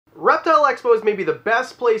Reptile Expo is maybe the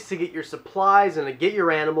best place to get your supplies and to get your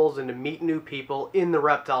animals and to meet new people in the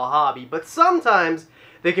reptile hobby, but sometimes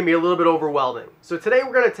they can be a little bit overwhelming. So today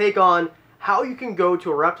we're going to take on how you can go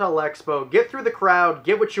to a Reptile Expo, get through the crowd,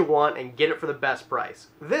 get what you want, and get it for the best price.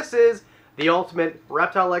 This is the ultimate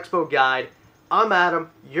Reptile Expo guide. I'm Adam,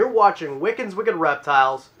 you're watching Wiccan's Wicked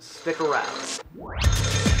Reptiles. Stick around.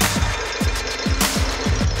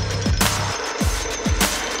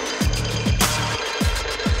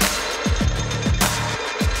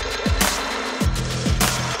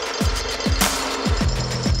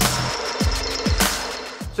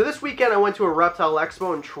 So this weekend I went to a Reptile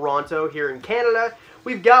Expo in Toronto here in Canada.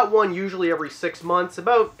 We've got one usually every 6 months,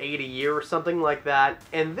 about 8 a year or something like that.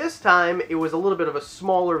 And this time it was a little bit of a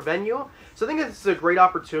smaller venue. So I think this is a great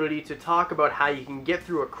opportunity to talk about how you can get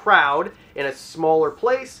through a crowd in a smaller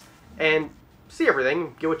place and see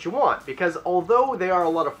everything, get what you want. Because although they are a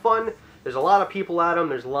lot of fun, there's a lot of people at them,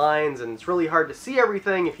 there's lines, and it's really hard to see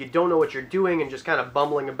everything if you don't know what you're doing and just kind of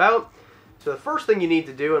bumbling about. So the first thing you need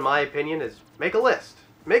to do, in my opinion, is make a list.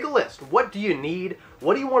 Make a list. What do you need?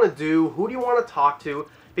 What do you want to do? Who do you want to talk to?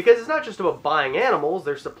 Because it's not just about buying animals.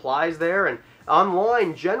 There's supplies there, and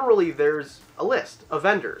online generally there's a list of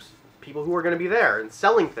vendors, people who are going to be there and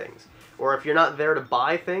selling things. Or if you're not there to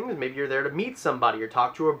buy things, maybe you're there to meet somebody or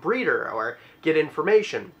talk to a breeder or get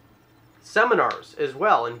information. Seminars as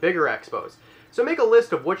well and bigger expos. So make a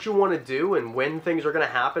list of what you want to do and when things are going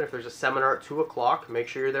to happen. If there's a seminar at 2 o'clock, make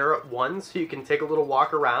sure you're there at 1 so you can take a little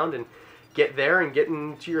walk around and get there and get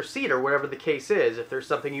into your seat or whatever the case is. If there's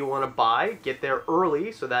something you want to buy, get there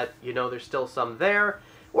early so that you know there's still some there.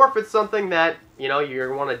 Or if it's something that you know you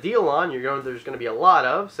want a deal on, there's going to be a lot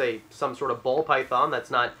of, say some sort of ball python that's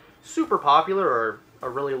not super popular or a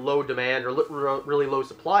really low demand or really low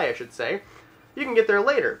supply, I should say. You can get there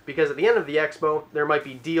later because at the end of the expo there might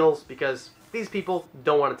be deals because these people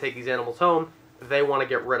don't want to take these animals home. They want to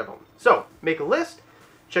get rid of them. So make a list,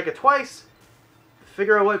 check it twice,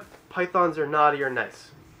 figure out what pythons are naughty or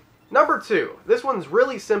nice. Number 2, this one's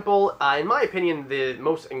really simple. In my opinion, the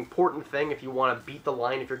most important thing if you want to beat the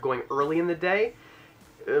line if you're going early in the day,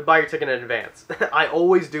 buy your ticket in advance. I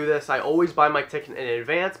always do this. I always buy my ticket in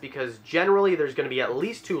advance because generally there's going to be at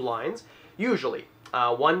least 2 lines, usually.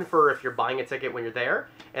 One for if you're buying a ticket when you're there,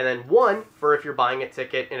 and then one for if you're buying a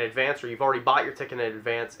ticket in advance or you've already bought your ticket in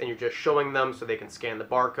advance and you're just showing them so they can scan the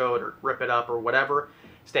barcode or rip it up or whatever,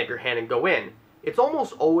 stamp your hand and go in. It's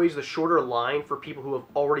almost always the shorter line for people who have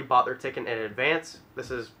already bought their ticket in advance. This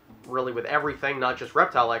is really with everything, not just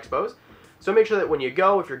Reptile Expos. So make sure that when you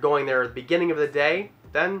go, if you're going there at the beginning of the day,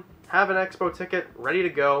 then have an expo ticket ready to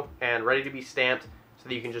go and ready to be stamped so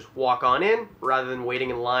that you can just walk on in rather than waiting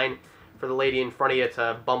in line for the lady in front of you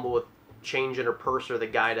to bumble with change in her purse or the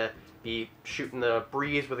guy to be shooting the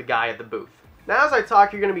breeze with a guy at the booth. Now as I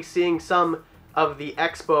talk, you're going to be seeing some of the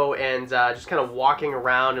expo and just kind of walking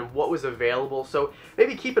around and what was available. So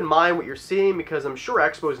maybe keep in mind what you're seeing because I'm sure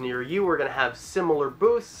expos near you are going to have similar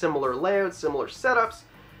booths, similar layouts, similar setups.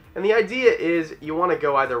 And the idea is you want to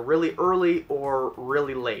go either really early or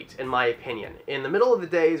really late, in my opinion. In the middle of the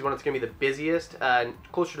day is when it's going to be the busiest,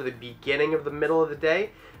 closer to the beginning of the middle of the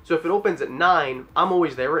day. So if it opens at 9, I'm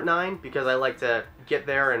always there at 9 because I like to get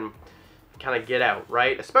there and kind of get out,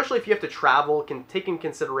 right? Especially if you have to travel, can take in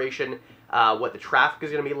consideration what the traffic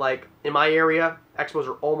is going to be like. In my area, expos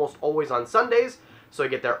are almost always on Sundays, so I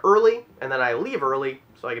get there early, and then I leave early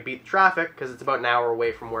so I can beat the traffic because it's about an hour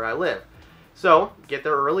away from where I live. So get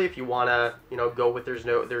there early if you want to, go with there's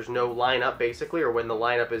no lineup basically, or when the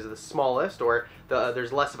lineup is the smallest, or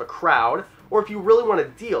there's less of a crowd, or if you really want a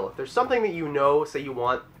deal. If there's something that say you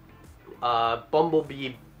want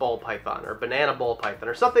bumblebee ball python or banana ball python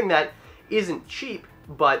or something that isn't cheap,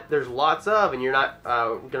 but there's lots of, and you're not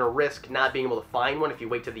going to risk not being able to find one if you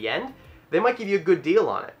wait to the end, they might give you a good deal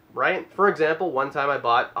on it, right? For example, one time I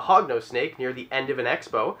bought a hognose snake near the end of an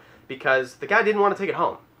expo because the guy didn't want to take it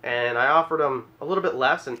home, and I offered him a little bit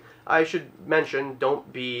less. And I should mention,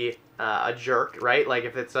 don't be a jerk, right? Like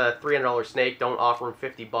if it's a $300 snake, don't offer him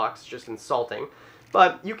 50 bucks, just insulting.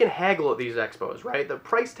 But you can haggle at these expos, right? The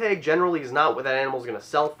price tag generally is not what that animal is going to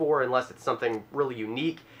sell for unless it's something really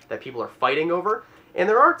unique that people are fighting over. And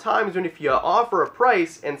there are times when if you offer a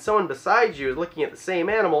price and someone beside you is looking at the same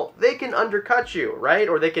animal, they can undercut you, right?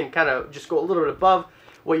 Or they can kind of just go a little bit above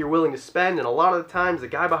what you're willing to spend. And a lot of the times the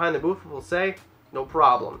guy behind the booth will say, no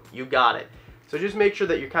problem, you got it. So just make sure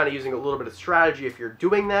that you're kind of using a little bit of strategy if you're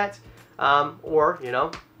doing that. Or,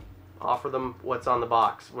 offer them what's on the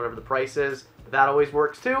box, whatever the price is. That always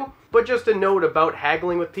works too. But just a note about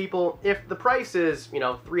haggling with people, if the price is,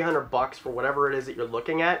 300 bucks for whatever it is that you're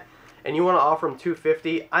looking at, and you want to offer them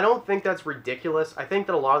 $250, I don't think that's ridiculous. I think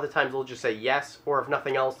that a lot of the times they'll just say yes, or if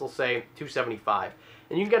nothing else, they'll say $275.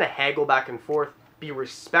 And you can kind of haggle back and forth, be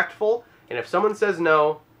respectful, and if someone says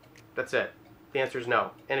no, that's it. The answer is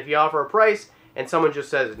no. And if you offer a price and someone just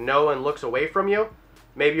says no and looks away from you,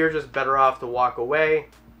 maybe you're just better off to walk away.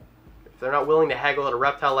 If they're not willing to haggle at a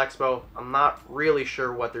Reptile Expo, I'm not really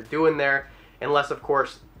sure what they're doing there, unless, of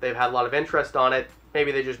course, they've had a lot of interest on it.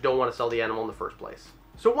 Maybe they just don't want to sell the animal in the first place.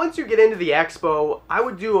 So once you get into the expo, I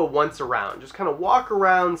would do a once around. Just kind of walk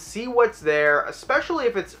around, see what's there, especially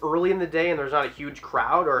if it's early in the day and there's not a huge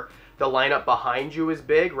crowd or the lineup behind you is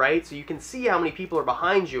big, right? So you can see how many people are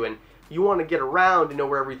behind you, and you want to get around to know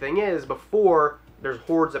where everything is before there's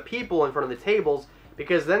hordes of people in front of the tables,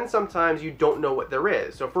 because then sometimes you don't know what there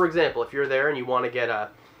is. So for example, if you're there and you want to get a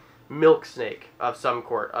milk snake of some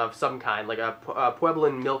kind, like a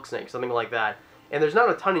Pueblan milk snake, something like that, and there's not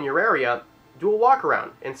a ton in your area, do a walk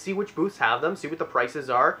around and see which booths have them, see what the prices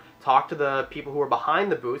are, talk to the people who are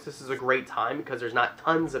behind the booths. This is a great time because there's not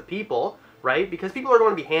tons of people, right? Because people are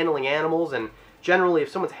going to be handling animals, and generally if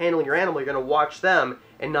someone's handling your animal, you're going to watch them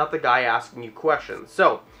and not the guy asking you questions.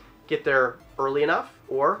 So get there early enough,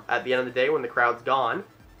 or at the end of the day when the crowd's gone,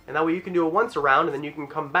 and that way you can do a once around and then you can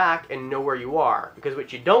come back and know where you are. Because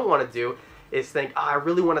what you don't want to do is think, I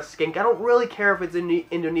really want a skink. I don't really care if it's in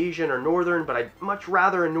Indonesian or northern, but I'd much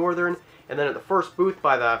rather a northern. And then at the first booth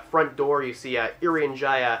by the front door, you see a Irian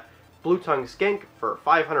Jaya blue-tongue skink for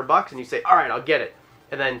 $500, and you say, all right, I'll get it.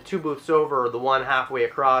 And then 2 booths over, or the one halfway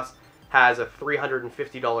across, has a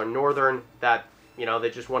 $350 northern that, you know, they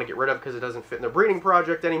just want to get rid of because it doesn't fit in their breeding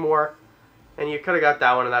project anymore. And you could have got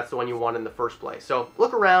that one, and that's the one you want in the first place. So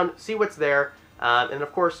look around, see what's there, and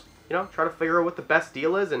of course, you know, try to figure out what the best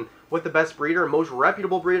deal is and what the best breeder and most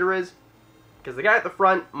reputable breeder is. Because the guy at the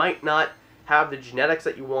front might not have the genetics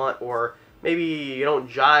that you want, or maybe you don't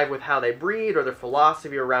jive with how they breed or their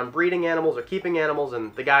philosophy around breeding animals or keeping animals,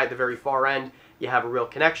 and the guy at the very far end you have a real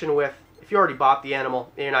connection with. If you already bought the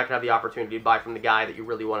animal, you're not going to have the opportunity to buy from the guy that you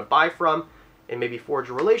really want to buy from and maybe forge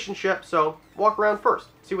a relationship, so walk around first,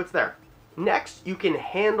 see what's there. Next, you can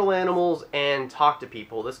handle animals and talk to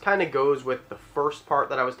people. This kind of goes with the first part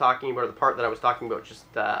that I was talking about, or the part that I was talking about just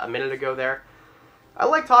a minute ago there. I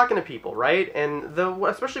like talking to people, right? And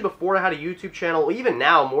especially before I had a YouTube channel, even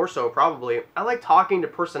now more so probably, I like talking to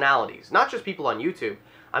personalities, not just people on YouTube.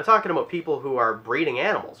 I'm talking about people who are breeding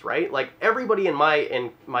animals, right? Like everybody in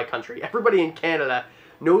my country, everybody in Canada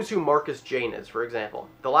knows who Marcus Jane is, for example.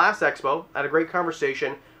 The last expo, I had a great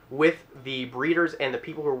conversation with the breeders and the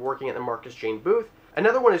people who are working at the Marcus Jane booth.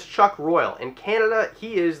 Another one is Chuck Royal. In Canada,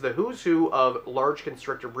 he is the who's who of large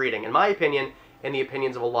constrictor breeding, in my opinion, and the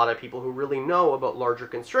opinions of a lot of people who really know about larger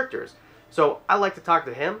constrictors. So I like to talk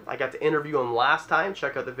to him. I got to interview him last time.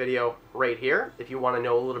 Check out the video right here if you want to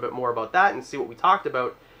know a little bit more about that and see what we talked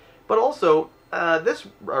about. But also, this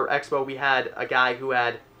expo, we had a guy who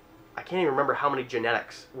had, I can't even remember how many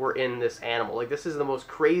genetics were in this animal. Like, this is the most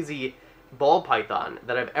crazy ball python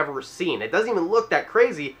that I've ever seen. It doesn't even look that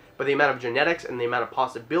crazy, but the amount of genetics and the amount of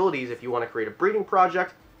possibilities if you want to create a breeding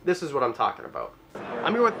project, this is what I'm talking about.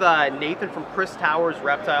 I'm here with Nathan from Chris Towers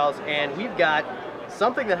Reptiles, and we've got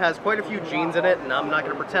something that has quite a few genes in it, and I'm not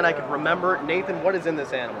going to pretend I can remember. Nathan, what is in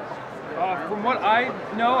this animal? From what I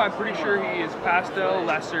know, I'm pretty sure he is pastel,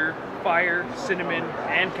 lesser, fire, cinnamon,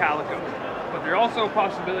 and calico. But there's also a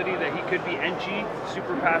possibility that he could be Enchi,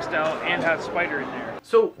 super pastel, and have spider in there.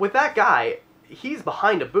 So with that guy, he's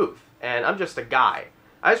behind a booth, and I'm just a guy.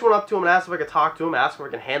 I just went up to him and asked if I could talk to him, asked if I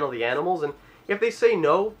can handle the animals, and if they say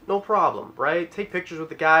no, no problem, right? Take pictures with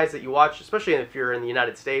the guys that you watch, especially if you're in the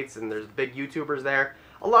United States and there's big YouTubers there.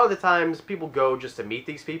 A lot of the times people go just to meet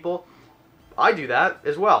these people. I do that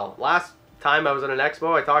as well. Last time I was at an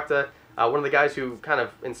expo, I talked to one of the guys who kind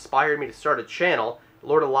of inspired me to start a channel.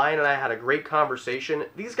 Lord of Lion and I had a great conversation.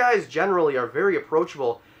 These guys generally are very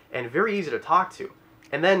approachable and very easy to talk to.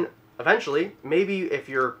 And then eventually, maybe if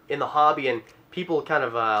you're in the hobby and people kind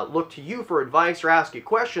of look to you for advice or ask you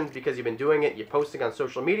questions because you've been doing it, you're posting on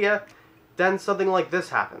social media, then something like this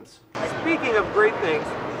happens. Speaking of great things,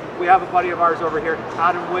 we have a buddy of ours over here,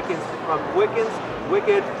 Adam Wickens from Wickens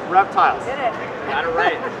Wicked Reptiles. Did it. Got it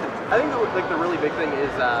right. I think the really big thing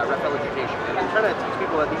is reptile education, and I'm trying to teach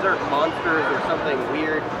people that these aren't monsters or something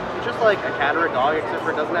weird. It's just like a cat or a dog, except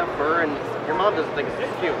for it doesn't have fur, and your mom doesn't think it's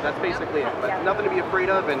just cute. That's basically it. But nothing to be afraid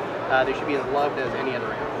of, and they should be as loved as any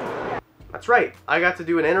other animal. That's right. I got to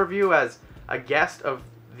do an interview as a guest of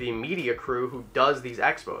the media crew who does these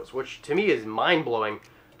expos, which to me is mind-blowing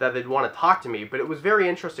that they'd want to talk to me. But it was very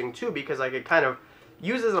interesting too, because I could kind of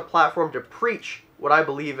use it as a platform to preach what I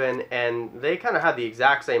believe in, and they kind of had the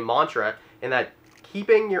exact same mantra in that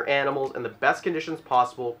keeping your animals in the best conditions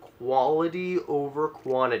possible, quality over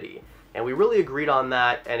quantity. And we really agreed on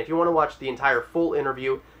that. And if you want to watch the entire full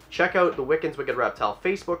interview, check out the Wickens Wicked Reptile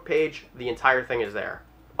Facebook page. The entire thing is there.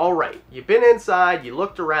 All right, you've been inside, you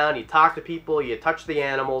looked around, you talked to people, you touched the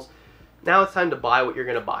animals. Now it's time to buy what you're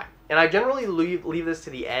going to buy. And I generally leave this to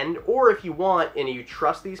the end, or if you want and you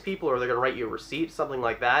trust these people or they're going to write you a receipt, something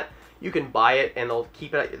like that, you can buy it and they'll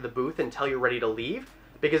keep it at the booth until you're ready to leave.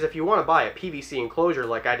 Because if you want to buy a PVC enclosure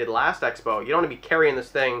like I did last expo, you don't want to be carrying this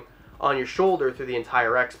thing on your shoulder through the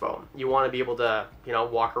entire expo. You want to be able to, you know,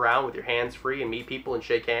 walk around with your hands free and meet people and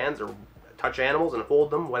shake hands or touch animals and hold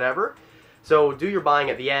them, whatever. So do your buying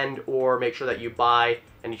at the end, or make sure that you buy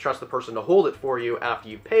and you trust the person to hold it for you after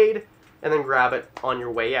you've paid, and then grab it on your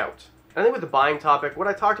way out. And I think with the buying topic, what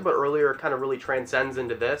I talked about earlier kind of really transcends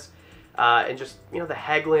into this, and just, you know, the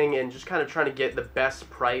haggling and just kind of trying to get the best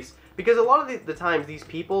price. Because a lot of the times these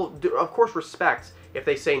people, do, of course, respect if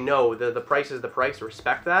they say no, the price is the price,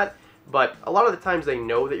 respect that. But a lot of the times they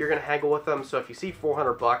know that you're going to haggle with them. So if you see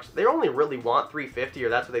 400 bucks, they only really want 350, or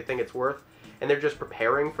that's what they think it's worth. And they're just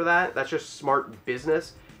preparing for that. That's just smart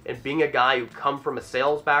business. And being a guy who come from a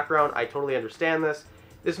sales background, I totally understand this.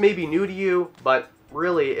 This may be new to you, but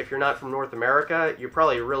really, if you're not from North America, you're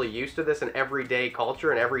probably really used to this in everyday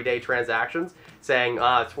culture and everyday transactions, saying,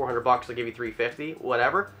 it's 400 bucks, I'll give you 350,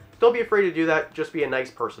 whatever. Don't be afraid to do that. Just be a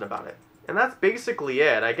nice person about it. And that's basically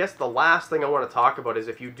it. I guess the last thing I want to talk about is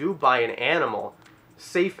if you do buy an animal,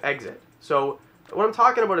 safe exit. So what I'm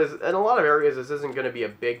talking about is, in a lot of areas, this isn't going to be a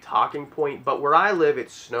big talking point, but where I live,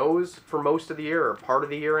 it snows for most of the year, or part of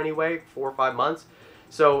the year anyway, 4 or 5 months.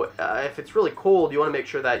 So if it's really cold, you want to make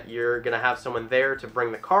sure that you're going to have someone there to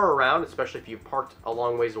bring the car around, especially if you've parked a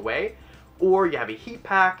long ways away. Or you have a heat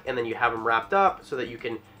pack, and then you have them wrapped up so that you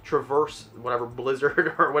can traverse whatever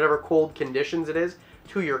blizzard or whatever cold conditions it is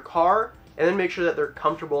to your car, and then make sure that they're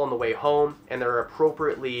comfortable on the way home and they're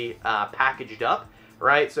appropriately packaged up.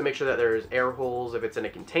 Right, so make sure that there's air holes if it's in a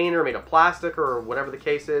container made of plastic or whatever the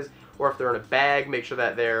case is, or if they're in a bag, make sure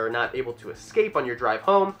that they're not able to escape on your drive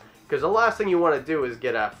home, because the last thing you want to do is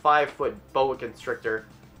get a 5-foot boa constrictor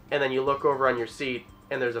and then you look over on your seat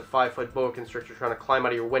and there's a 5-foot boa constrictor trying to climb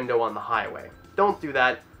out of your window on the highway. Don't do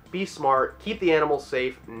that. Be smart. Keep the animals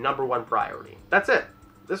safe. #1 priority. That's it.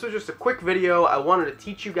 This was just a quick video. I wanted to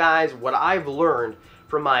teach you guys what I've learned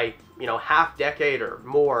from my, you know, half-decade or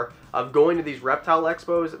more of going to these reptile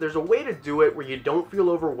expos. There's a way to do it where you don't feel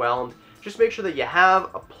overwhelmed. Just make sure that you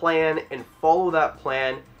have a plan and follow that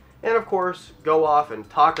plan. And of course, go off and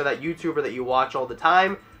talk to that YouTuber that you watch all the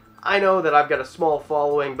time. I know that I've got a small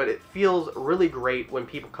following, but it feels really great when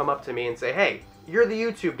people come up to me and say, hey, you're the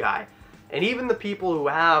YouTube guy. And even the people who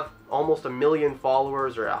have almost 1 million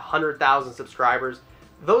followers or 100,000 subscribers,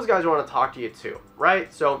 those guys want to talk to you too,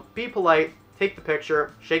 right? So be polite, take the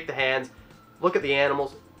picture, shake the hands, look at the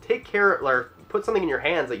animals, take care, or put something in your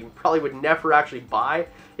hands that you probably would never actually buy.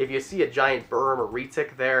 If you see a giant berm or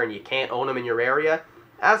retic there and you can't own them in your area,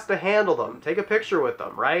 ask to handle them. Take a picture with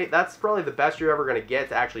them, right? That's probably the best you're ever going to get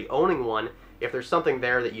to actually owning one. If there's something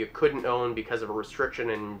there that you couldn't own because of a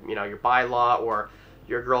restriction in, you know, your bylaw, or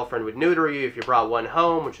your girlfriend would neuter you if you brought one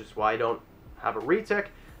home, which is why I don't have a retic.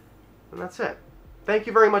 And that's it. Thank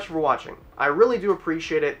you very much for watching. I really do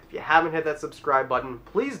appreciate it. If you haven't hit that subscribe button,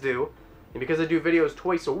 please do. And because I do videos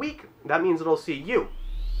twice a week, that means that I'll see you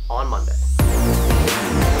on Monday.